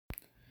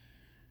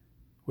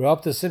We're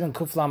up to Sim and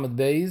Kuflamed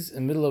Beis, in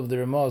the middle of the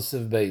Ramah of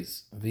Siv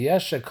Beis.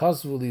 V'yesha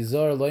kosvu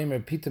lizor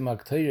loimer pitem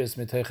aktoyres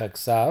mitoich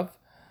aksav.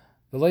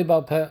 V'loi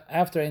balpeh,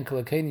 after Ein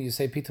Kolakeni you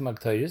say pitem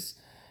aktoyres,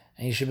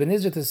 and you should be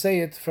nizr to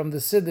say it from the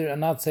Siddur and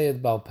not say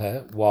it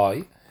balpeh.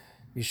 Why?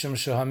 Mishum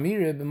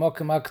shohamire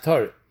b'mokem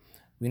aktor.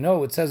 We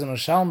know it says in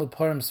Oshalma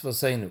Purim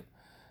Svaseinu.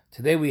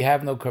 Today we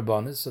have no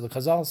karbonis, so the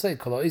Chazal say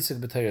kol ha'isik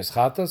b'teres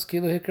chatas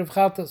kilo hikrav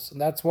chatas, and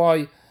that's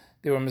why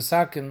they were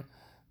misakin.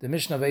 The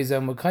Mishnah of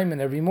Ezel Mukaiman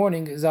every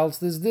morning is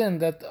also this din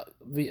that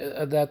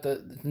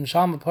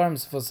Nsham Parim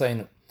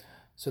Sfaseinu.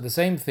 So the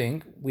same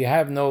thing, we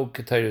have no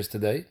Ketayos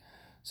today.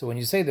 So when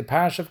you say the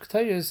parish of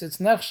Ketayos, it's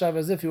nechshav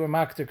as if you were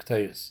Makter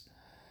Ketayos.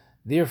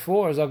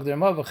 Therefore,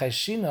 Zogderma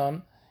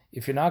v'chayshinon,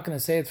 if you're not going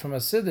to say it from a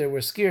siddur, we're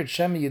scared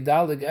Shemi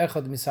Yidalig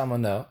Echad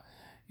Misamonah,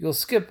 you'll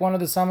skip one of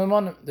the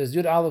Samamonim. There's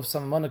Yud Aleph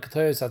Samamona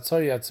Ketayos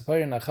Atzori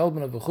Atzipari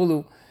Nachelbana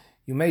V'chulu.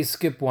 You may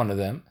skip one of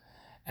them.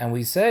 And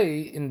we say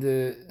in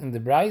the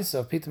Brais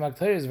of Pitem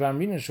Aktoyres,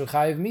 V'amrina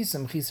Shuchayiv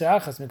Misa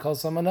Mchitzer Achas Mikol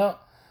Samana,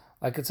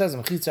 like it says,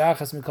 Mchitzer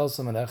Achas Mikol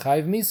Samana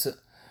Chayiv Misa.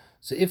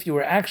 So if you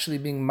were actually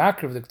being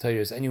makar of the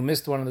Ketayres and you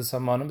missed one of the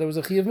Samanim, there was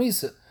a Chayiv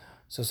Misa.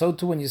 So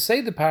too when you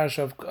say the parish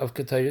of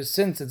Ketayres,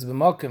 since it's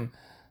B'mokim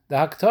the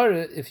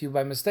Haktara, if you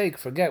by mistake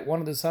forget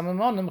one of the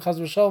Samanim, Chaz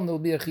V'Shalom, there will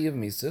be a Chayiv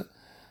Misa.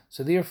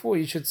 So therefore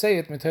you should say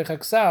it Mitoich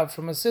Aksav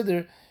from a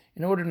Siddur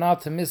in order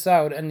not to miss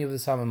out any of the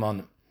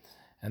Samanim.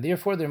 And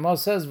therefore the Ramah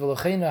says, the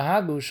minig in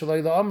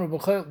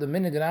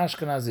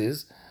Ashkenaz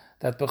is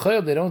that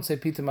b'chayil they don't say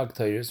pitem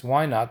aktoyres.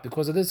 Why not?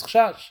 Because of this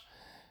chashash.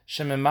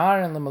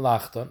 Shememar and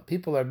lemalachton.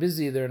 People are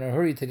busy, they're in a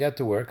hurry to get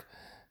to work.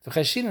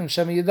 And since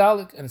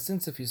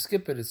if you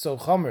skip it, it's so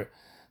chomer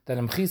that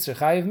mchitzer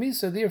chayiv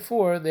misa,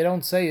 therefore they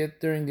don't say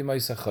it during the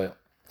Moshe Chayil.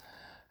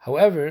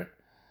 However,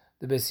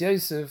 the Beis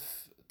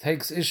Yosef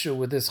takes issue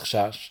with this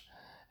chashash,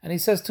 and he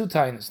says two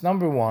tainas.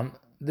 Number one,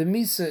 the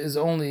misa is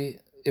only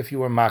if you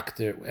were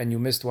makter and you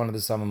missed one of the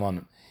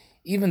samamonim.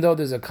 Even though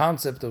there's a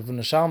concept of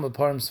Neshama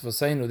Parim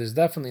Sfaseinu, there's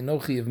definitely no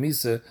chi of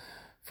misa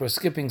for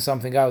skipping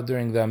something out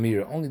during the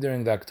Amira, only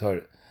during the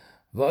Aktorah.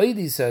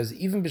 Va'idi says,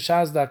 even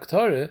b'shaz the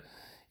Aktorah,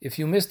 if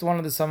you missed one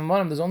of the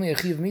samamonim, there's only a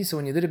chi of misa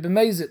when you did it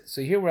b'mezit.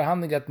 So here we're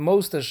handling at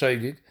most a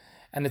shaygig,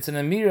 and it's an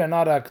Amira and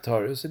not a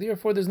Aktorah, so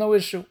therefore there's no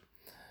issue.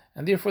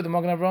 And therefore the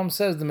Magen Avraham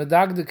says, the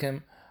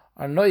Medagdikim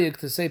are noyik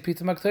to say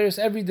Pitem Aktoris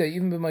every day,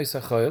 even b'Moshe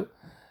Chayil.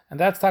 And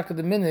that's taka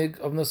the minig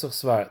of Nusach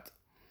Svarat.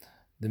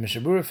 The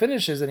Mishabura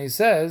finishes and he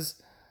says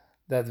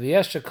that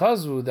v'yesha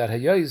kazvu, that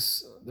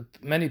hayos,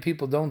 many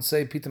people don't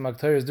say Pitem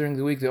Aktoris during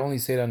the week, they only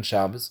say it on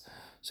Shabbos.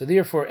 So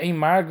therefore, ein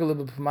margul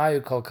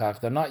b'pamayu kol kach,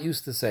 they're not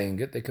used to saying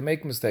it, they can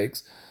make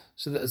mistakes.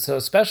 So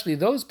especially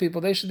those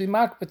people, they should be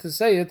makbet to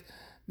say it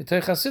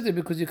mitoich hasidir,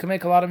 because you can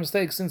make a lot of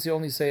mistakes since you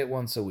only say it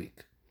once a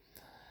week.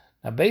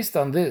 Now based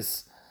on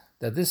this,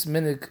 that this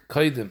minig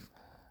koidim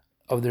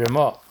of the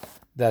Ramah,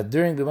 that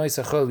during the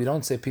Moshe Chayil we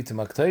don't say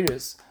Pitem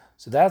Aktoyres,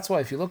 so that's why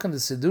if you look in the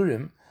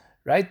Sidurim,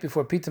 right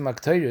before Pitem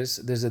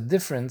Aktoyres, there's a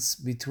difference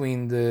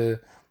between the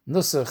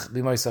Nusach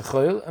b'Moshe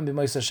Chayil and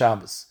b'Moshe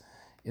Shabbos.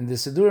 In the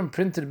Sidurim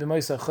printed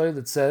b'Moshe Chayil,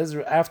 it says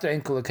after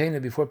Ein Kolakeni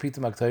before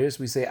Pitem Aktoyres,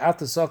 we say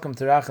Ata Sokem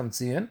Terachem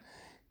Tzion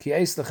Ki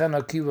Eis Lechen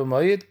Akiva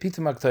Moyed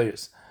Pitem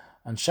Aktoyres.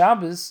 On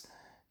Shabbos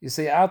you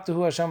say Ata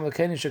Hu Hashem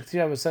Lekeni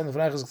Shektira V'Sen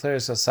V'Nechas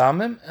Ketayres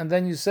Hasamim, and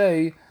then you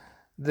say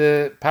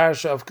the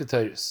parasha of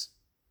Ketayres.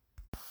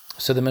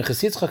 So the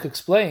Menchas Yitzchak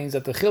explains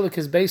that the chiluk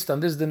is based on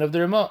this din of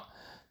the Ramah.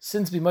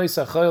 Since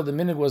b'Moshe Chayil the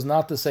minig was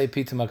not to say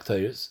Pitem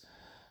Aktoyres,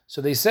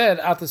 so they said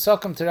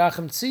Atasakam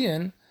Terachem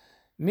Tzion,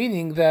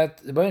 meaning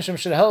that the Baruch Hashem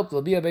should help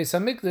l'bi Beis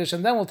Hamikdash,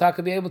 and then we'll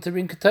be able to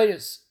bring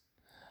Ketayres.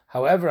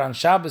 However, on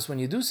Shabbos when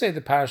you do say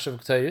the parish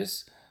of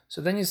Ketayres, so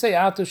then you say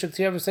Atu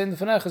Shektir V'Sein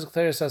L'Fanechas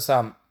Ketayres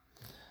Hasam.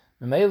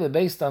 Memele,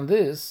 based on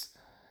this,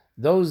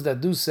 those that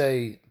do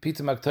say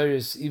Pitem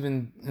Aktoyres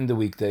even in the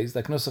weekdays,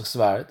 like Nusach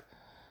Svarat,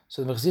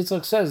 so the Menchas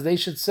Yitzchak says they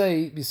should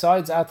say,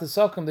 besides Atu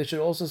Sokum, they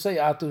should also say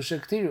Atu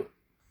Shektiru.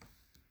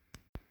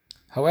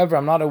 However,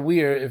 I'm not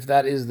aware if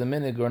that is the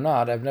minig or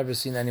not. I've never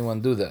seen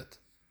anyone do that.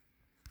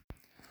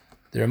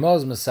 The Ramah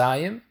is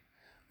Messiah,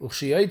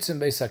 Uchshiyotzim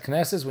Beis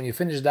HaKnesses, when you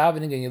finish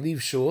davening and you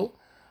leave shul,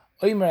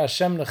 Oimer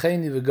Hashem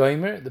Necheini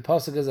V'Goimer, the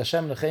pasuk is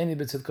Hashem Necheini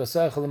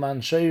B'Tzidkosecha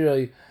L'man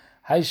Shoyroi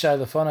Haishai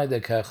Lefonai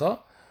Dekecha,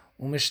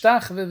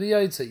 U'mishtach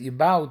V'V'Yotzeh, you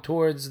bow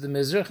towards the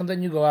Mizrach and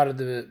then you go out of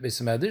the Beis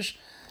HaMedrash.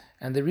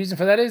 And the reason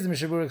for that is, the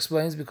Mishabur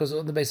explains, because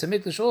on the Beis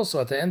HaMikdash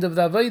also, at the end of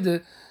the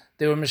Avodah,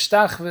 they were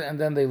mishtachve and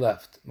then they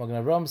left. Magen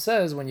Avraham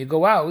says, when you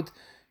go out,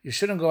 you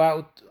shouldn't go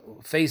out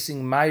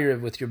facing Ma'ariv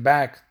with your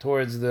back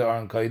towards the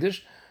Aron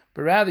Kodesh,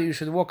 but rather you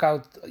should walk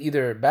out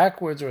either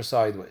backwards or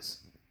sideways.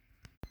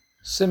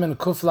 Siman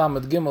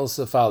Kuflamed Gimel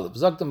Sefalib.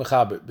 Zog the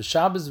Mechaber,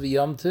 B'Shabbos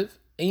v'Yom Tiv,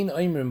 ein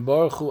oimrim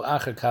Baruch Hu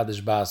acher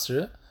Kadesh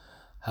Basra,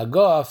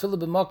 Hagoah afilu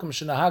b'mokum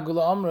shenahagu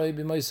la'omroi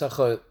b'Moshe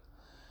Chayil.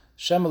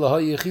 There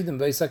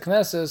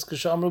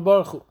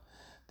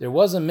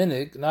was a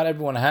minig, not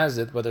everyone has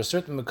it, but there are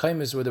certain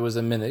mekaymis where there was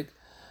a minig,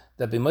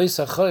 that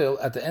b'Moshe Chayil,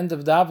 at the end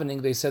of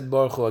davening, they said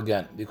Baruch Hu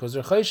again. Because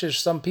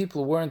some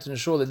people weren't in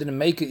shul, they didn't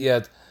make it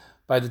yet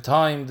by the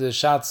time the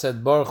Shat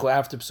said Baruch Hu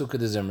after Psukkah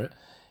de Zimra,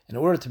 in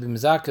order to be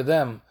mizakeh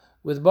them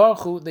with Baruch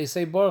Hu, they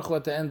say Baruch Hu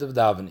at the end of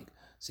davening.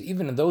 So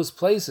even in those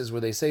places where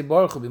they say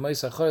Baruch Hu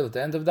b'moisei choil at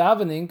the end of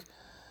davening,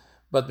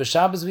 but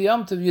b'Shabbos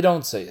v'Yom Tov you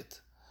don't say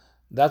it.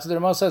 That's what the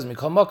Ramah says.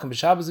 Mikol Mokum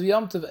b'Shabbos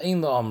v'Yom Tov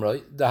ein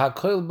la'amroi the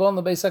hakoil bon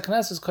lebeis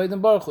hakneses koydem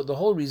Baruch Hu. The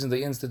whole reason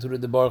they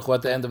instituted the Baruch Hu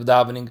at the end of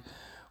davening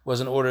was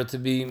in order to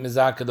be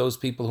mizakeh those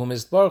people who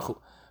missed Baruch Hu.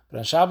 But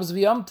on Shabbos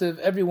v'Yom Tov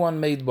everyone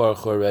made Baruch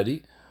Hu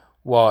already.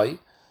 Why?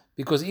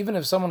 Because even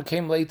if someone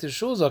came late to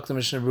shul, zok the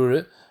Mishnah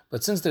Brura,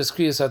 but since there's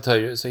Kriyas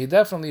HaTorah, so he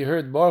definitely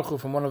heard Baruch Hu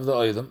from one of the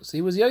Oilam, so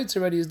he was Yaitz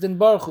already, he's din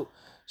Baruch Hu.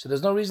 So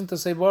there's no reason to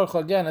say Baruch Hu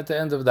again at the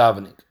end of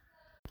davening.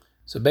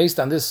 So based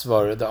on this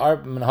svara, the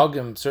Arb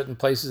Menhagim, certain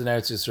places in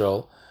Eretz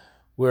Yisrael,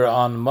 where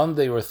on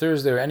Monday or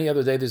Thursday or any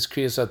other day there's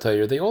Kriyas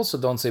HaTorah, they also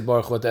don't say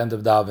Baruch Hu at the end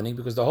of davening,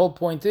 because the whole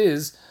point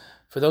is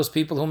for those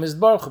people who missed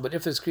Baruch Hu. But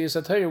if there's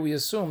Kriyas HaTorah, we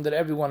assume that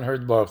everyone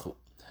heard Baruch Hu.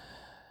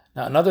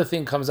 Now another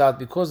thing comes out,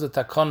 because the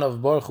takana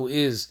of Baruch Hu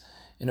is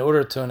in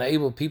order to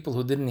enable people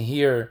who didn't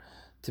hear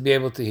to be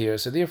able to hear.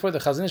 So therefore the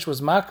Chazon Ish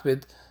was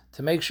makbid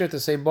to make sure to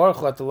say Baruch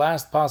Hu at the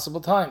last possible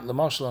time.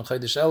 L'mashal and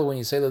Chaydish El, when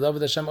you say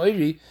L'David Hashem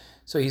Oiri,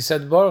 so he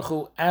said Baruch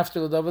Hu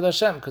after L'David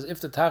Hashem, because if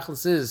the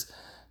tachlis is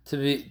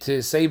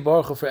to say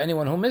Baruch Hu for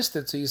anyone who missed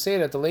it, so you say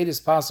it at the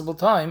latest possible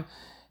time,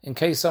 in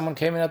case someone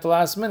came in at the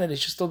last minute, he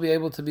should still be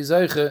able to be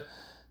Zoiche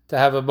to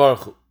have a Baruch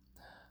Hu.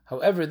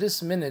 However,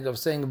 this minig of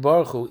saying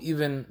Baruch Hu,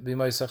 even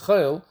b'moisei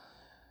choil,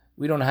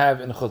 we don't have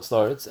in Chutz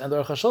La'aretz. And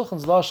the Aruch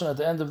HaShulchan's lashon at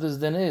the end of this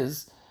din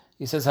is,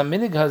 he says,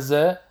 "Haminig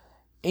hazeh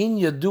ein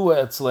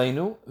yadua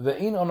etzleinu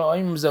ve'ein ono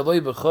oimrim zeh loy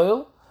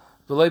b'choil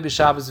v'loy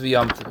b'Shabbos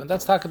v'Yom Tov." And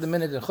that's taka the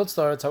minig in Chutz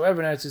La'aretz.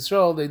 However, in Eretz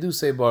Yisrael they do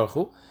say Baruch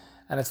Hu,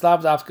 and it's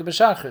lav dafke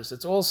b'shachris.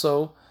 It's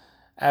also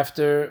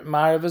after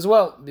Mariv as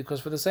well,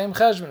 because for the same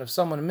cheshbon, if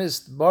someone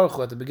missed Baruch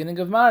Hu at the beginning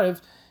of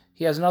Mariv,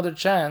 he has another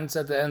chance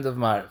at the end of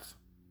Mariv.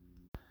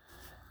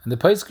 And the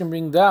Pais can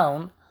bring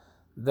down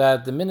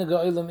that the minig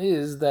ha'olam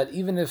is that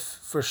even if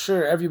for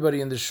sure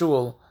everybody in the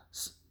shul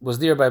was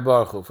there by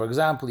Baruch Hu, for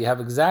example, you have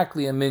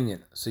exactly a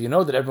minyan, so you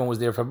know that everyone was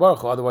there for Baruch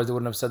Hu, otherwise they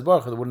wouldn't have said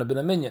Baruch Hu, there wouldn't have been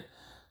a minyan.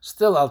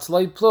 Still, al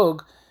tzloi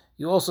plug,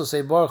 you also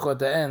say Baruch Hu at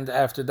the end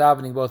after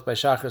davening both by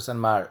Shachris and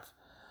Mariv.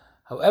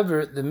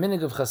 However, the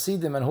minig of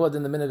Chasidim and Huad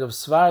in the minig of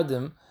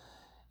Svardim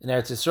in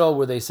Eretz Yisrael,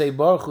 where they say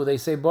Baruch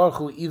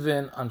Hu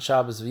even on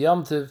Shabbos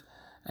v'Yom Tov,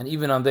 and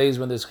even on days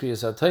when there's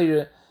Kriyas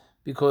HaTorah,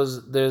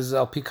 because there's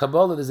al pi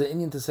Kabbalah, there's an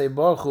inyan to say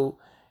Baruch Hu,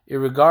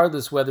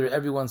 irregardless whether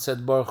everyone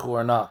said Baruch Hu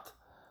or not.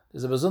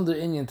 There's a bezunder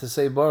inyan to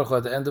say Baruch Hu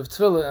at the end of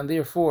Tefillah, and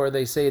therefore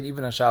they say it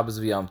even on Shabbos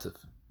v'Yom Tov.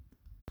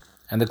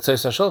 And the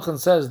Ktseis HaShulchan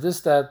says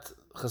this, that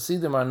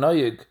Chasidim are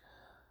noyig,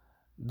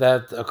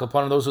 that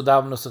upon those who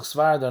daven Nusach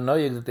Svard are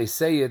noyig, that they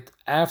say it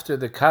after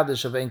the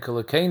Kaddish of Ein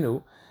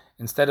Kolakenu,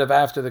 instead of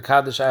after the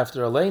Kaddish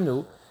after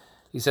Aleinu.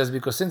 He says,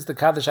 because since the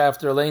Kaddish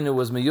after Aleinu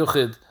was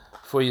meyuchid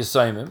for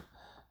Yisayimim,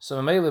 so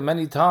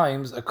many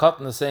times a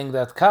Katan is saying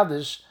that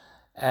Kaddish,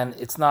 and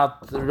it's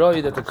not the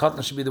roy that the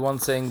Katan should be the one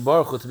saying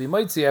Baruch Hu to be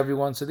Moitzi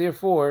everyone, so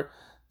therefore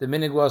the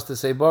minig was to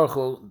say Baruch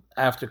Hu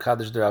after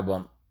Kaddish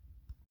D'Rabban.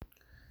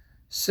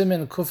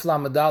 Siman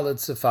Kufla Medalet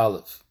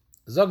Sefalev.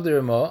 Zog the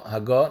Ramah,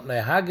 Hagot,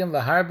 Nehagen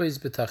Laharbeis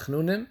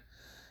Betachnunim,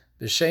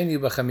 B'Sheni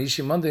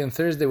B'Chamishi, Monday and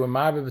Thursday were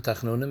Marbe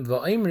Betachnunim,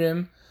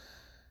 V'Oimrim,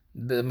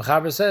 the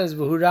Mechaber says,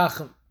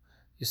 V'Hurachim.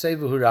 You say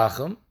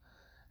V'Hurachim,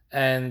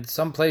 and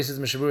some places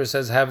Mishnah Berurah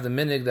says have the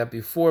minig that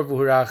before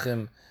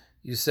V'Hurachim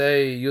you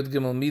say Yud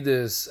Gimel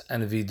Midas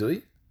and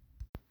Vidui,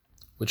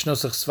 which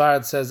Nusach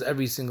Sfard says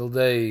every single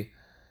day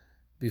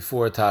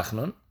before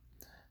Tachnun.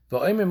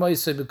 V'Oimrim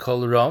Moisei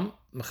B'Kol Ram,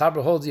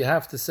 Mechaber holds you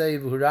have to say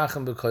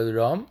V'Hurachim B'Kol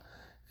Ram,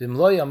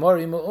 V'Mloi Amor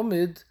Ima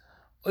Umid,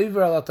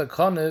 Oiver Al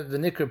Atakane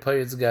V'Nikra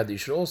Payetz Gad. You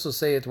should also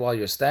say it while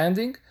you're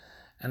standing,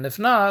 and if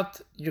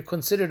not, you're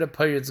considered a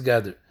Payetz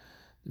Gader.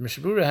 The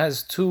Mishnah Berurah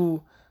has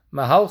two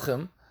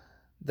Mahalchim,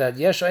 that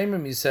Yesh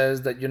Aimrim, he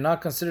says that you're not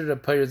considered a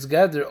Payetz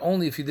Gader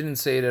only if you didn't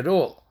say it at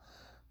all.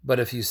 But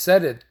if you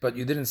said it, but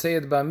you didn't say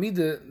it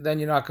Ba'amida, then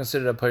you're not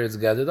considered a Payetz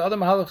Gader. The other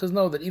Mahalachas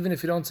know that even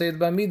if you don't say it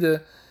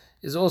Ba'amida,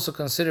 is also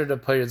considered a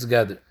Payetz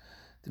Gader.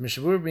 The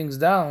Mishnah Berurah brings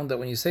down that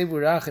when you say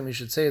V'Hurachim, you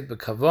should say it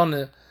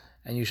B'Kavoneh,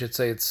 and you should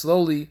say it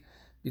slowly,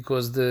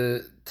 because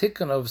the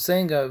tikkun of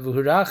saying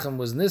V'Hurachim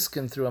was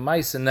niskin through a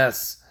Ma'aseh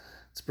Nes.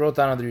 It's brought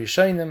down on the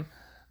Rishonim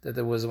that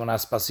there was when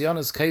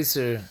Aspasionis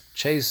Kaiser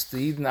chased the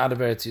Eden out of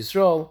Eretz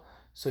Yisrael,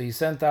 so he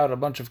sent out a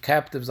bunch of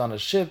captives on a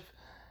ship,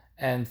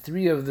 and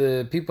 3 of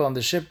the people on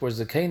the ship were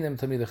Zakenim,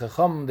 Talmidei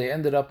Chacham. They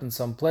ended up in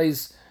some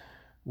place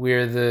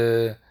where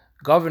the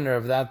governor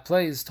of that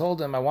place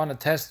told him, I want to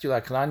test you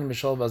like Hanani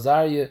Mishal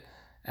Bazarya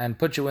and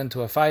put you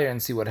into a fire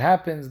and see what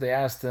happens. They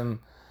asked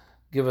him,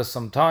 give us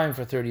some time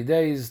for 30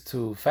 days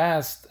to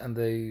fast, and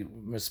they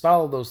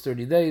mispalled those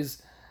 30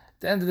 days.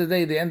 At the end of the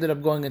day, they ended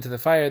up going into the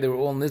fire. They were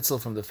all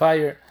nitzel from the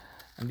fire,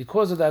 and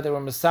because of that, they were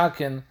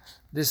masakin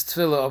this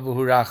tefillah of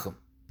V'Hurachim.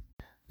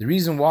 The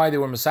reason why they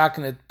were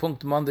masakin it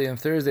punkt Monday and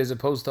Thursday as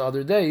opposed to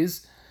other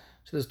days,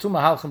 so there's 2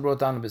 mahalchim brought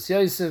down in Bes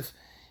Yosef,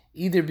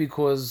 either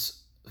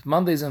because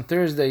Mondays and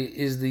Thursday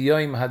is the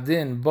Yom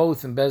Hadin,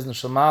 both in Bezna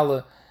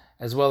Shalmala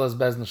as well as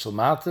Bezna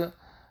Shalmata.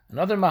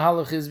 Another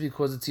Mahalach is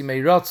because it's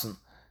Yimei Ratzon,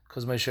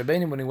 because Moshe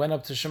Rabbeinu, when he went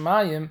up to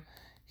Shemayim,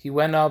 he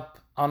went up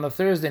on a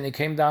Thursday and he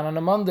came down on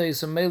a Monday,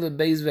 so Mele,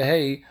 Beis,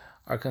 Vehei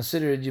are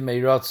considered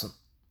Yimei Ratzon.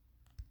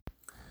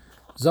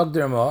 Zog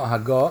derma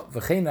Haga,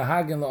 V'chein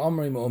Hagen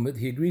La'omri Ma'omid,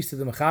 he agrees to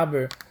the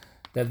Mechaber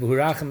that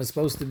V'hurachim is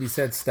supposed to be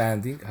said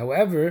standing.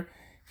 However,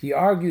 he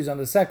argues on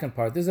the second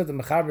part. This is that the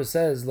Mechaber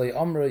says,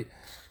 Le'omri,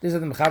 this is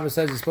that the Mechaber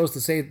says he's supposed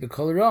to say it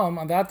B'kol Ram,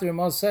 and that the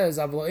Ramah says,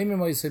 Avlo Eimir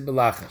Mo Yisei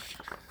B'lachash.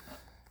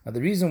 Now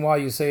the reason why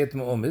you say it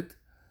Ma'omid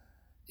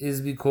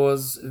is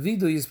because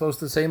Vidu you're supposed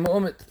to say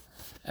Ma'omid.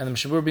 And the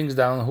Mishabur brings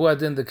down, Hu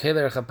Adin the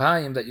Keler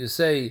Chapayim, that you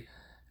say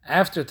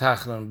after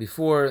Tachnun,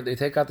 before they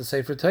take out the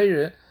Sefer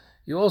Torah,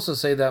 you also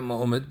say that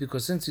Ma'omid,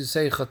 because since you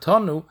say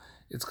Chatanu,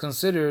 it's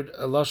considered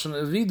a Lashon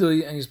of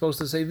Vidui, and you're supposed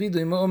to say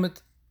Vidui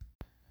Ma'omid.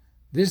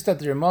 This that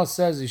the Ramah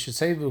says you should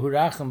say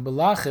V'hurachim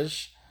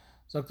B'lachash,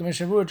 so the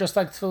Mishabur, just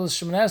like Tfilas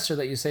Shemoneh Esrei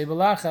that you say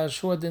B'lachash,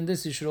 Hu Adin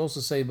this you should also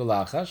say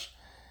B'lachash.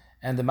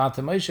 And the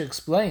Mata Moshe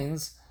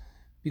explains,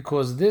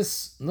 because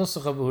this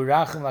Nusach of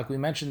V'hurachim, like we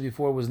mentioned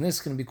before, was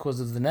Niskin because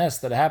of the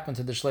nest that happened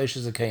to the Shleish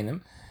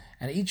Zakenim,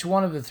 and each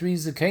one of the three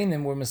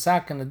Zakenim were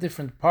Mesakin a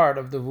different part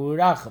of the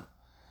V'hurachim.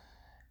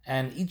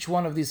 And each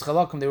one of these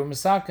Chalakim, they were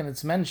Mesakin,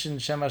 it's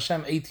mentioned Shem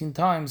Hashem 18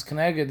 times,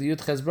 Keneged the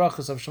Yudches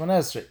Brachas of Shemoneh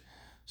Esrei.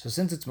 So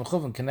since it's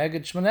Mechuvan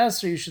Keneged Shemoneh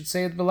Esrei, you should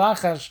say it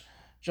B'lachash,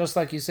 just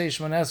like you say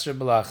Shemoneh Esrei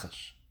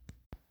B'lachash.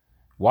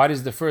 Why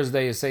does the first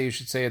day you say you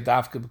should say a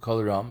Dafka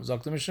B'kol Ram?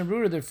 Zok the Mishnah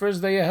Berurah, the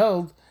first day you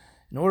held,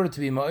 in order to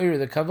be Ma'ir,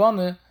 the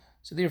Kavanah,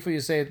 so therefore you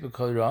say it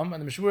B'kol Ram.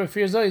 And the Mishnah Berurah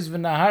fears is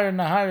V'nahara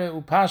Nahara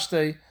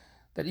Upashtei,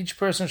 that each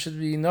person should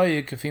be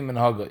Noye Kefim and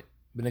Hagoy.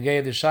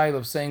 B'negei the Shail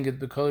of saying it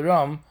B'kol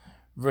Ram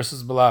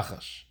versus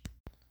B'lachash.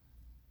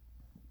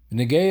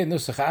 B'negei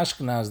Nusach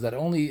Ashkenaz, that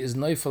only is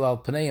Neufel al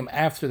Paneim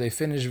after they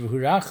finish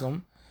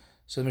V'hurachim.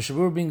 So the Mishnah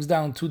Berurah brings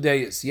down 2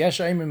 days.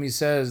 Yesh Aimrim, he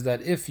says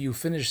that if you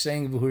finish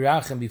saying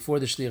V'hurachim before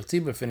the Shliach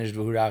Tzibur finished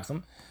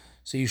V'hurachim,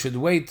 so you should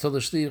wait till the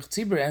Shliach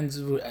Tzibur ends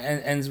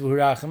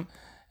V'hurachim,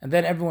 and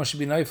then everyone should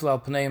be Neufel al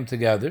Paneim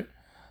together.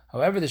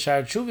 However, the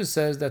Sha'ar Tshuva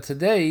says that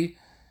today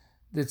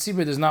the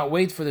Tzibur does not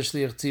wait for the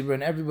Shliach Tzibur,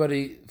 and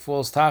everybody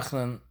falls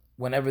Tachnan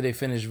whenever they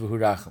finish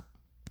V'hurachim.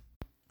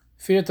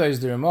 Firta is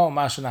the Ramah,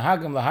 Mashana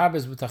Hagam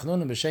Laharbes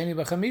B'tachnunim B'sheni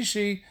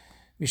B'chamishi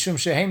Mishum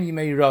Shehem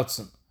Yimei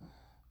Ratzon.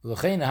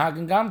 It's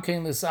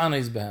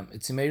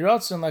Yimei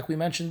Ratzon, like we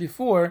mentioned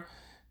before,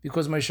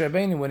 because Moshe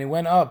Rabbeinu, when he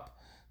went up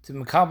to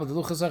Mekabel the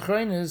Luchas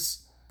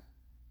Achronis,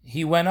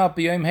 he went up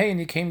B'yom Hey and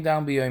he came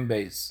down B'yom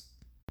Beis.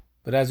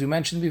 But as we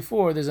mentioned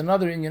before, there's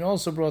another Inyan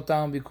also brought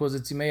down because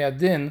it's Yimei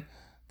Adin,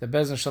 the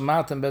Bezin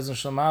Shalmat and Bezin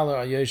Shalmala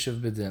are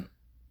Yoshev B'din.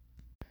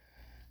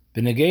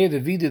 B'negei the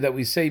Vidu that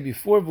we say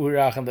before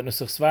V'hurachim that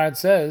Nusach Svard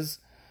says,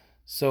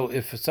 so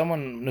if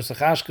someone, Nusach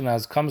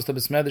Ashkenaz, comes to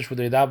Besmedish with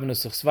the Yadav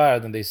Nusach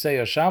Svard and they say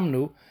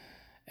Ashamnu,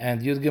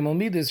 and Yud Gimel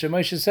Midas,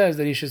 Ramosha says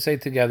that he should say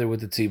together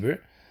with the Tzibur.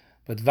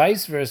 But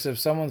vice versa, if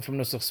someone from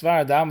Nusach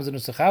Svard davens a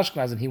Nusach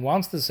Ashkenaz and he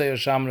wants to say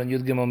Ashamnu and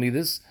Yud Gimel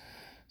Midas,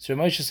 so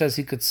Ramosha says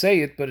he could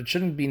say it, but it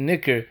shouldn't be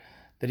Nicker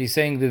that he's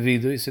saying the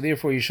Vidu, so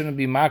therefore he shouldn't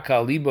be Maka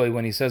Aliboy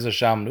when he says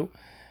Ashamnu.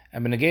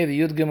 And B'negei the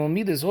Yud Gimel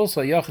Midas,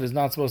 also a Yachid is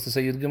not supposed to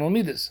say Yud Gimel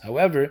Midas.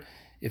 However,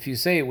 if you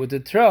say it with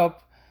the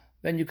Trop,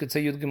 then you could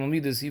say Yud Gimel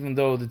Midas even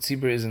though the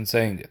Tzibur isn't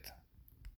saying it.